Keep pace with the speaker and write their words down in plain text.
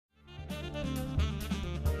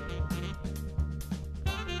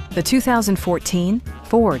The 2014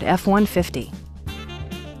 Ford F-150.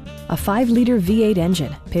 A 5-liter V8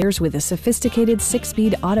 engine pairs with a sophisticated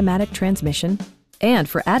 6-speed automatic transmission, and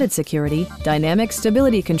for added security, dynamic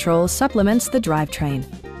stability control supplements the drivetrain.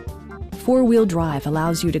 4-wheel drive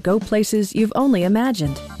allows you to go places you've only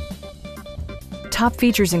imagined. Top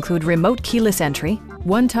features include remote keyless entry,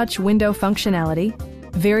 one-touch window functionality,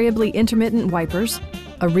 variably intermittent wipers,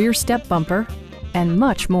 a rear step bumper, and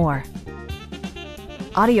much more.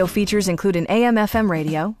 Audio features include an AM/FM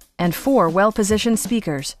radio and 4 well-positioned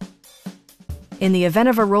speakers. In the event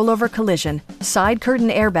of a rollover collision, side curtain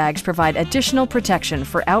airbags provide additional protection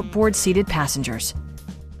for outboard seated passengers.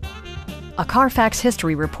 A Carfax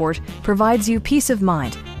history report provides you peace of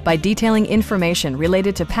mind by detailing information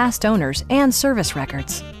related to past owners and service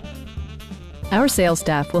records. Our sales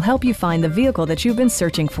staff will help you find the vehicle that you've been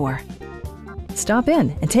searching for. Stop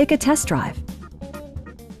in and take a test drive.